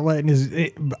to the outlet,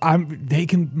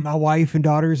 and my wife and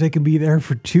daughters, they can be there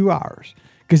for 2 hours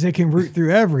because they can root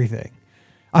through everything.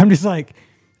 I'm just like,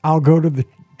 I'll go to the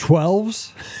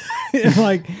 12s,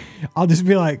 and I'll just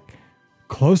be like,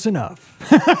 close enough.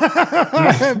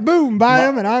 Boom, buy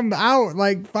them, and I'm out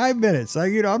like 5 minutes.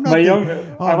 I'm not.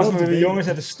 I was with the youngest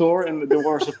at the store, and there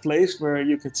was a place where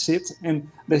you could sit,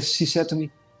 and she said to me,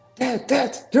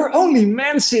 "Dad, there are only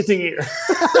men sitting here."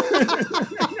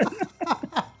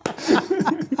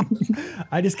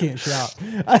 I just can't shop.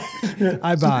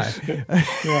 I buy.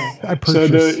 Yeah. I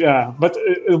purchase. But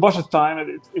it was a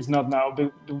time. It's not now,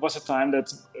 but there was a time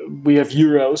that we have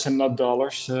euros and not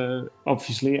dollars,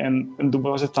 obviously. And there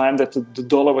was a time that the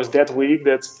dollar was that weak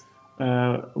that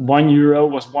 €1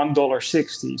 was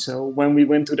 $1.60. So when we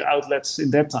went to the outlets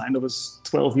in that time, that was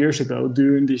 12 years ago,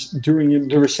 during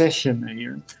the recession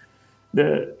here.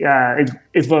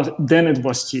 It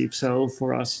was cheap. So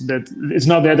for us, that it's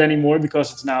not that anymore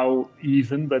because it's now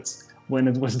even. But when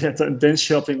it was that, then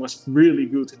shopping was really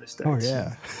good in the States. Oh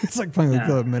yeah, it's like playing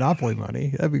with Monopoly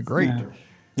money. That'd be great.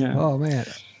 Yeah. Oh man.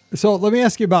 So let me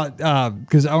ask you about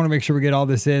because I want to make sure we get all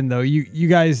this in though. You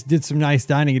guys did some nice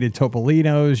dining. You did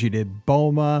Topolino's. You did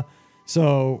Boma.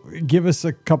 So give us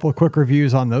a couple of quick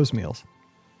reviews on those meals.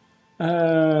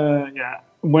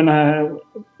 When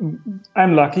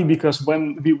I'm lucky because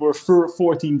when we were for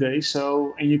 14 days,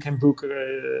 and you can book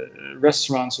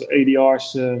restaurants,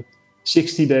 ADRs,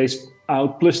 60 days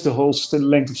out plus the whole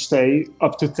length of stay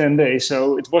up to 10 days.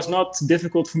 So it was not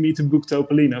difficult for me to book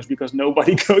Topolino's because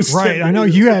nobody goes. Right, I know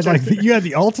you had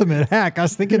the ultimate hack. I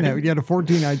was thinking that you had a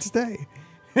 14-night stay.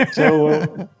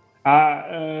 So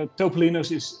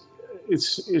Topolino's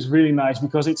is really nice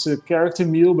because it's a character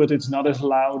meal, but it's not as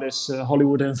loud as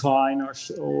Hollywood and Vine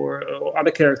or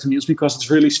other character meals because it's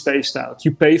really spaced out.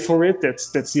 You pay for it.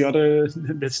 That's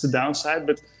the downside,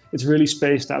 but it's really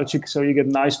spaced out. So you get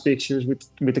nice pictures with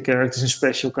the characters in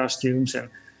special costumes, and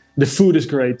the food is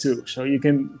great too. So you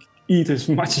can eat as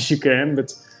much as you can,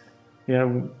 but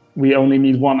we only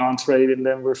need 1 entree and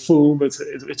then we're full. But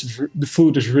the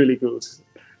food is really good,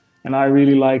 and I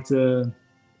really like the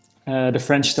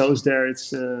French toast there.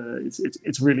 It's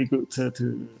really good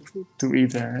to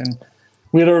eat there, and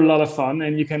we had a lot of fun.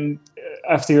 And you can,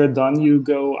 after you're done, you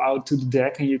go out to the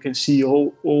deck and you can see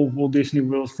all Walt Disney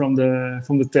World from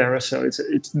the terrace. So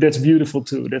that's beautiful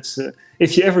too. That's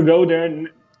if you ever go there,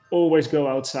 always go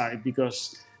outside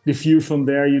because the view from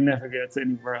there you never get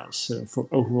anywhere else for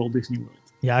overall Disney World.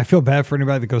 Yeah, I feel bad for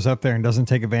anybody that goes up there and doesn't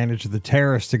take advantage of the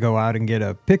terrace to go out and get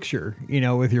a picture,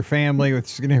 with your family, with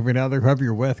significant other, whoever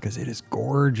you're with, because it is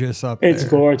gorgeous up there. It's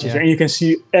gorgeous, and you can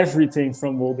see everything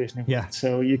from Walt Disney World. Yeah.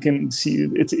 So you can see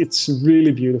it. It's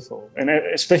really beautiful, and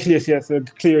especially if you have a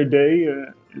clear day,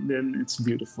 then it's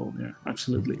beautiful. Yeah,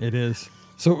 absolutely. It is.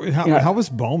 So how was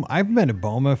Boma? I've been to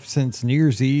Boma since New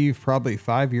Year's Eve, probably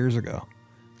 5 years ago,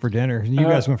 for dinner. You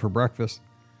guys went for breakfast.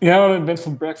 Yeah, we went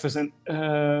for breakfast, and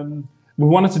we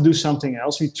wanted to do something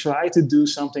else. We try to do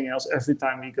something else every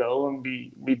time we go,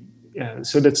 and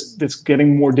so that's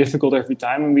getting more difficult every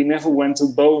time. And we never went to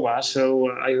Boa,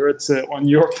 so I heard on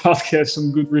your podcast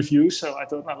some good reviews. So I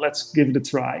thought, let's give it a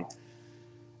try.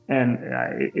 And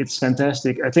it's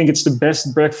fantastic. I think it's the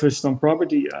best breakfast on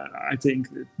property. I think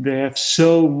they have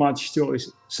so much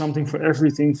choice, something for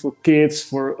everything, for kids,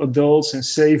 for adults, and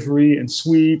savory and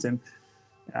sweet. And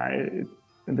I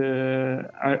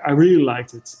really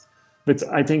liked it. But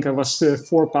I think I was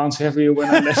 4 pounds heavier when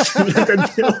I left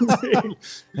that building.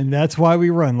 And that's why we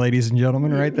run, ladies and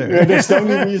gentlemen, right there. Yeah, that's the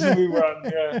only reason we run.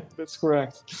 Yeah, that's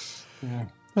correct. Yeah.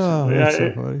 Oh, that's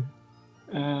so funny.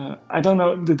 I don't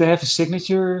know. Did they have a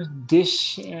signature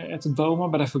dish at the Boma?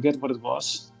 But I forget what it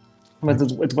was. But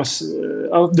it was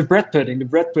the bread pudding,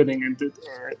 and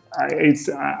I ate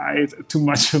too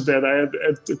much of that. I had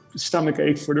a stomach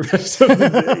ache for the rest of the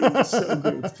day. It was so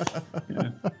good.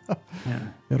 Yeah.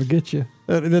 It'll get you.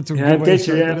 That's a Yeah, good way to get you.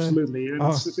 start Yeah, the day. absolutely. And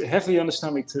it's heavy on the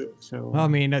stomach too. So I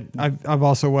mean, I've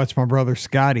also watched my brother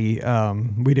Scotty.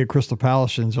 We did Crystal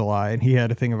Palace in July, and he had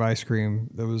a thing of ice cream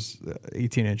that was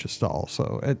 18 inches tall.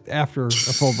 So after a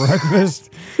full breakfast,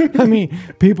 I mean,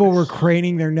 people were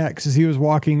craning their necks as he was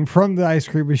walking from the ice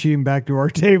cream machine back to our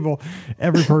table.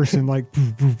 Every person like,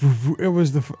 it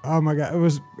was oh my God, it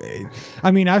was.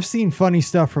 I mean, I've seen funny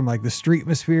stuff from like the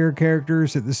Streetmosphere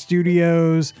characters at the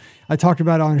studios. I talked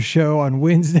about it on a show on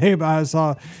Wednesday, but I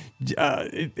saw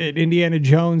at Indiana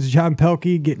Jones, John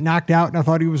Pelkey get knocked out, and I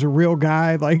thought he was a real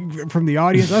guy, like from the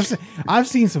audience. I've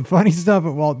seen some funny stuff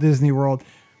at Walt Disney World.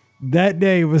 That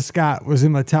day with Scott was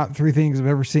in my top 3 things I've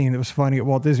ever seen that was funny at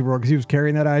Walt Disney World, because he was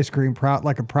carrying that ice cream proud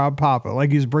like a proud papa, like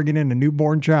he was bringing in a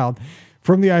newborn child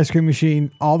from the ice cream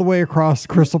machine all the way across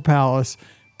Crystal Palace.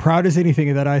 Proud as anything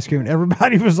of that ice cream. And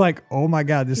everybody was like, oh my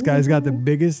God, this guy's got the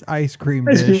biggest ice cream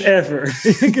dish ever.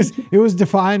 Because it was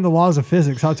defying the laws of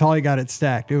physics, how tall he got it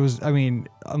stacked. It was, I mean,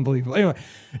 unbelievable. Anyway.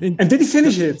 And did he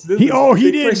finish it? He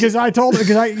did, because I told him,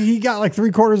 because he got like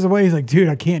 3/4 of the way. He's like, dude,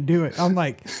 I can't do it. I'm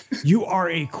like, you are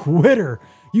a quitter.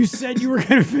 You said you were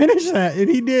going to finish that, and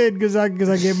he did, because I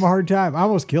gave him a hard time. I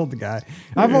almost killed the guy.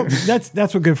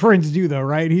 That's what good friends do, though,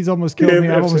 right? He's almost killed me.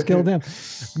 I've almost killed him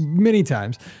many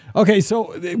times. Okay,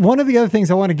 so one of the other things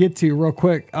I want to get to real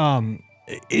quick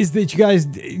is that you guys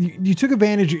you took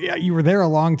advantage. You were there a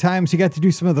long time, so you got to do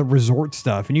some of the resort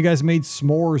stuff, and you guys made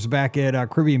s'mores back at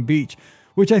Caribbean Beach,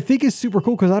 which I think is super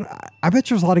cool, because I bet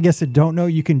there's a lot of guests that don't know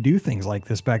you can do things like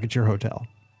this back at your hotel.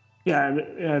 Yeah,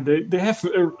 they have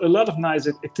a lot of nice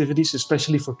activities,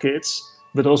 especially for kids,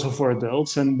 but also for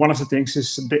adults. And one of the things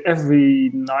is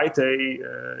every night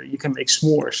you can make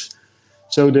s'mores.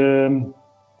 So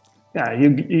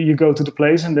you go to the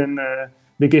place, and then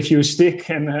they give you a stick,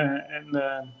 and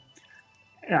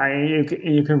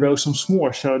you can roast some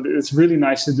s'mores. So it's really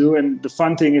nice to do. And the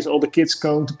fun thing is all the kids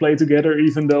going to play together,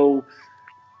 even though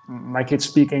my kids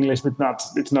speak English, but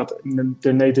it's not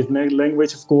their native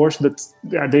language, of course. But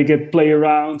yeah, they get play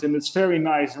around, and it's very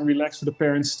nice and relaxed for the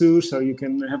parents too. So you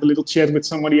can have a little chat with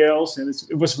somebody else, and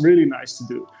it was really nice to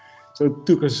do. So it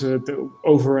took us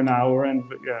over an hour, and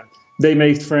they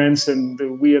made friends, and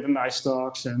we had nice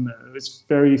talks, and it's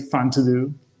very fun to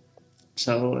do.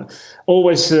 So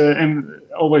always,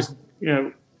 if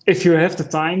you have the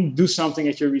time, do something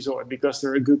at your resort, because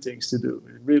there are good things to do.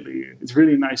 It's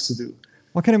really nice to do.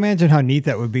 Well, I can imagine how neat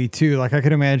that would be too. Like I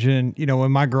could imagine,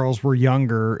 when my girls were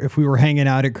younger, if we were hanging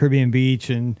out at Caribbean Beach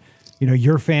and,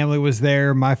 your family was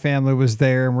there, my family was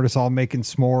there, and we're just all making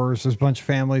s'mores. There's a bunch of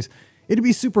families. It'd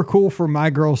be super cool for my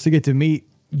girls to get to meet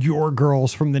your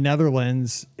girls from the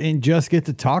Netherlands and just get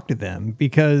to talk to them,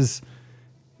 because,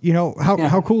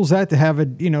 how cool is that to have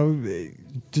to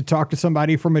talk to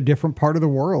somebody from a different part of the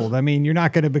world? I mean, you're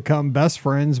not going to become best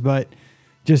friends, but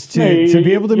just to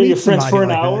be able to meet friends for an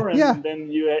like hour, that. And then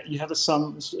you have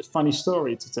some funny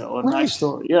story to tell, a right. nice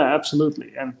story. Yeah,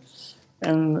 absolutely.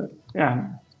 And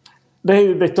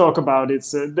they talk about it.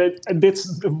 That's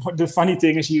the funny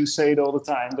thing is, you say it all the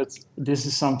time, but this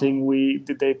is something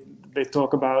they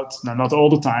talk about. No, not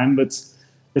all the time, but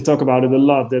they talk about it a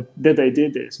lot. That they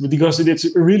did this, but because it's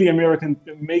really American.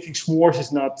 Making s'mores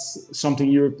is not something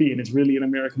European. It's really an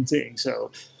American thing. So.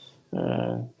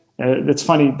 That's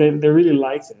funny. They really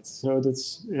liked it. So it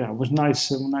was nice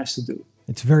to do.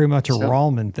 It's very much a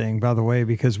Rallman thing, by the way,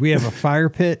 because we have a fire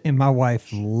pit, and my wife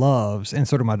loves, and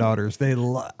so do my daughters.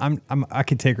 I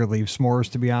could take or leave s'mores,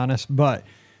 to be honest, but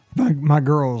my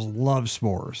girls love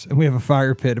s'mores, and we have a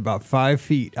fire pit about 5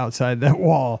 feet outside that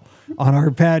wall on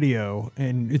our patio,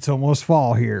 and it's almost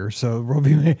fall here, so we'll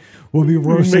be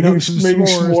roasting up some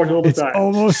s'mores all the it's time.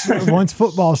 Almost once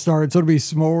football starts, it'll be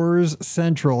s'mores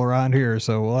central around here,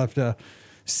 so we'll have to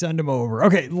send them over.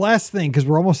 Okay, last thing, because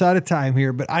we're almost out of time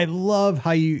here, but I love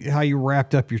how you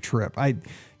wrapped up your trip.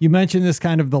 You mentioned this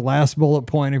kind of the last bullet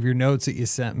point of your notes that you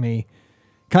sent me.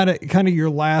 Kind of your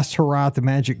last hurrah at the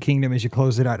Magic Kingdom as you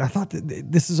close it out. I thought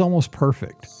that this is almost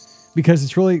perfect, because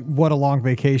it's really what a long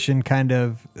vacation kind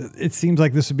of, it seems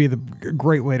like this would be the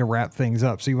great way to wrap things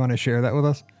up. So you want to share that with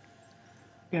us?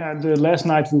 Yeah, the last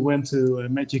night we went to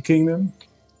Magic Kingdom,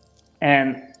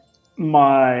 and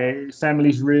my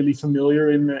family's really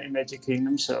familiar in Magic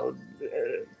Kingdom. So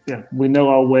we know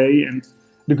our way, and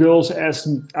the girls asked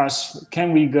us,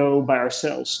 can we go by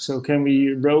ourselves? So can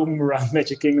we roam around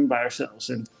Magic Kingdom by ourselves?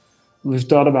 And we've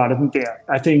thought about it. And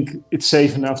I think it's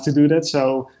safe enough to do that.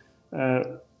 So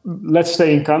let's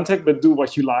stay in contact, but do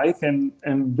what you like. And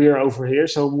we're over here.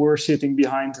 So we're sitting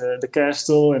behind the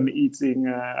castle and eating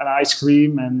an ice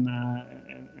cream and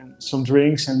some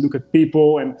drinks and look at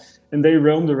people. And they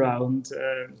roamed around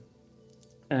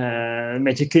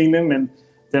Magic Kingdom. And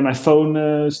then my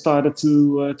phone started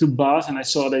to buzz, and I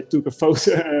saw they took a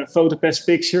photo pass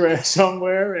picture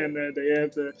somewhere. And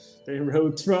they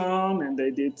rode Tron, and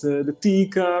they did the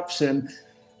teacups and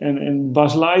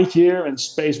Buzz Lightyear and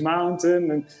Space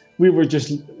Mountain, and we were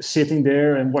just sitting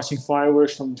there and watching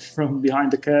fireworks from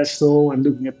behind the castle and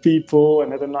looking at people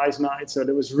and had a nice night. So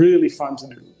that was really fun to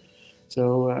do.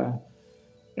 So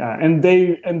and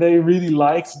they really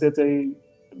liked that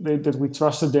that we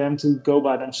trusted them to go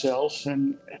by themselves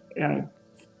and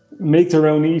make their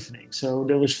own evening. So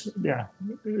there was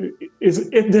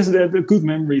it is a good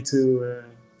memory to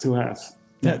have.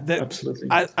 That, absolutely.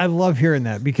 I love hearing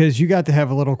that, because you got to have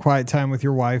a little quiet time with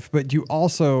your wife, but you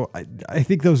also, I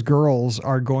think those girls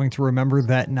are going to remember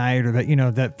that night or that,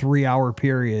 that 3-hour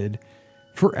period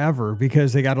forever,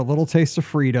 because they got a little taste of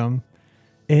freedom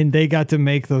and they got to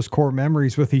make those core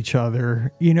memories with each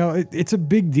other. It's a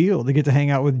big deal to get to hang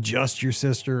out with just your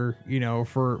sister,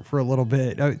 for a little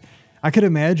bit. I could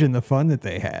imagine the fun that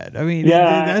they had. I mean,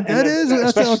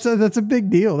 that's a big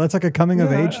deal. That's like a coming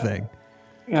of age thing.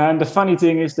 Yeah, and the funny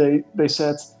thing is they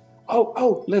said,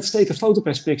 oh, let's take a photo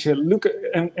pass picture. Look,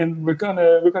 and we're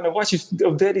gonna watch it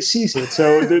if Daddy sees it.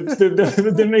 So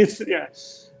they made,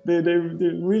 they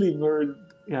really were,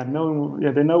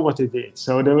 they know what they did.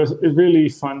 So it's really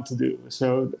fun to do.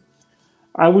 So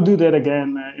I would do that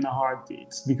again in a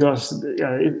heartbeat, because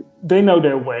they know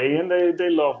their way and they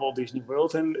love Walt Disney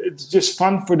World, and it's just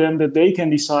fun for them that they can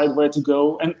decide where to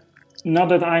go. And not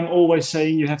that I'm always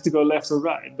saying you have to go left or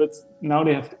right, but now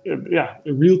they have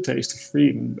a real taste of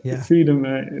freedom,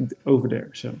 over there.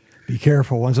 So be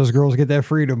careful. Once those girls get that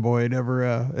freedom, boy, it never.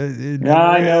 I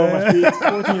know. My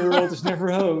 14-year-old is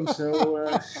never home. So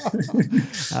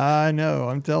I know.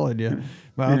 I'm telling you.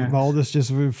 My oldest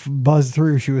just buzzed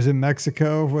through. She was in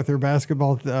Mexico with her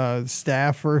basketball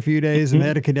staff for a few days, and they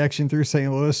had a connection through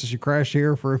St. Louis. So she crashed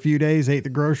here for a few days, ate the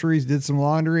groceries, did some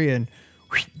laundry, and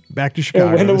back to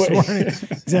Chicago this morning.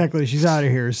 Exactly. She's out of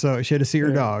here. So she had to see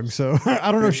her dog. So I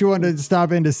don't know if she wanted to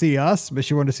stop in to see us, but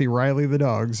she wanted to see Riley the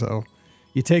dog. So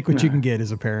you take what you can get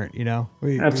as a parent,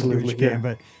 Absolutely. We can.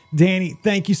 But Danny,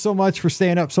 thank you so much for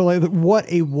staying up so late. What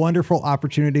a wonderful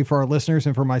opportunity for our listeners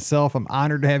and for myself. I'm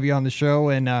honored to have you on the show,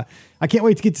 and I can't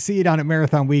wait to get to see you down at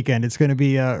Marathon Weekend. It's going to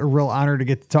be a real honor to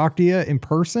get to talk to you in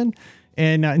person.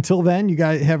 And until then, you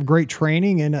guys have great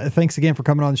training, and thanks again for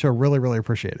coming on the show. Really, really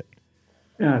appreciate it.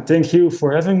 Yeah, thank you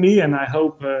for having me, and I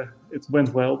hope it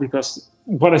went well, because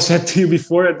what I said to you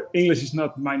before, English is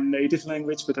not my native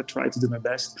language, but I try to do my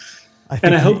best.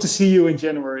 I hope to see you in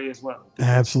January as well.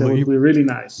 Absolutely. That would be really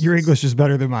nice. Your English is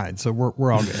better than mine, so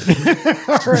we're all good.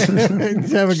 All right.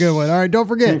 Have a good one. All right, don't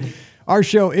forget, our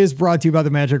show is brought to you by the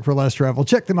Magic for Less Travel.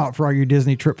 Check them out for all your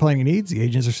Disney trip planning needs. The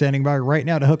agents are standing by right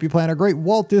now to help you plan a great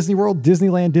Walt Disney World,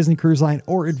 Disneyland, Disney Cruise Line,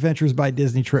 or Adventures by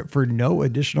Disney trip for no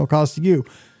additional cost to you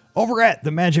over at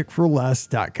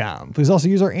themagicforless.com. Please also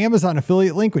use our Amazon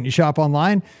affiliate link when you shop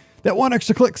online. That one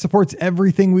extra click supports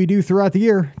everything we do throughout the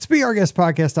year. It's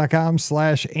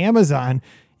beourguestpodcast.com/Amazon.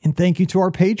 And thank you to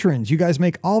our patrons. You guys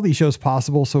make all these shows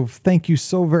possible, so thank you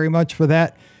so very much for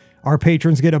that. Our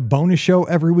patrons get a bonus show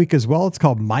every week as well. It's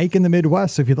called Mike in the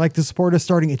Midwest. So if you'd like to support us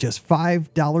starting at just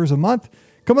 $5 a month,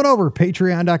 come on over,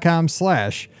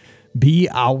 patreon.com/Be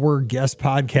Our Guest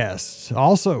Podcast.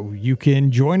 Also, you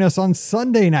can join us on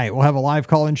Sunday night. We'll have a live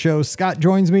call-in show. Scott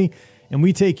joins me, and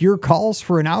we take your calls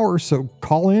for an hour. So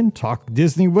call in, talk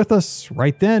Disney with us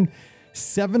right then.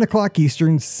 7 o'clock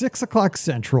Eastern, 6 o'clock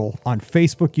Central on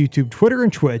Facebook, YouTube, Twitter,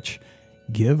 and Twitch.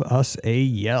 Give us a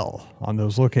yell on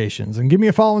those locations. And give me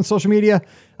a follow on social media.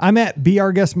 I'm at Be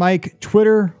Our Guest Mike,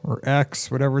 Twitter or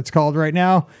X, whatever it's called right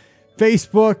now.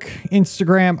 Facebook,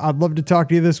 Instagram. I'd love to talk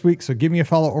to you this week, so give me a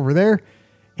follow over there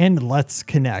and let's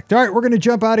connect. All right, we're going to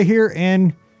jump out of here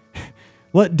and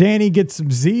let Danny get some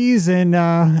Z's, and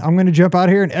I'm going to jump out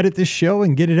here and edit this show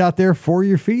and get it out there for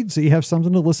your feed so you have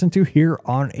something to listen to here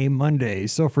on a Monday.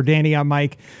 So for Danny, I'm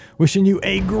Mike, wishing you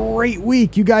a great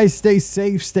week. You guys stay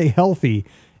safe, stay healthy,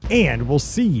 and we'll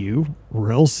see you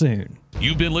real soon.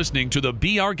 You've been listening to the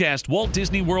Be Our Guest Walt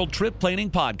Disney World Trip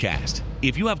Planning Podcast.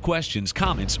 If you have questions,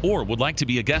 comments, or would like to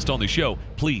be a guest on the show,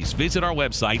 please visit our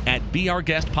website at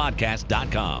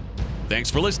beourguestpodcast.com. Thanks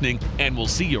for listening, and we'll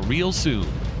see you real soon.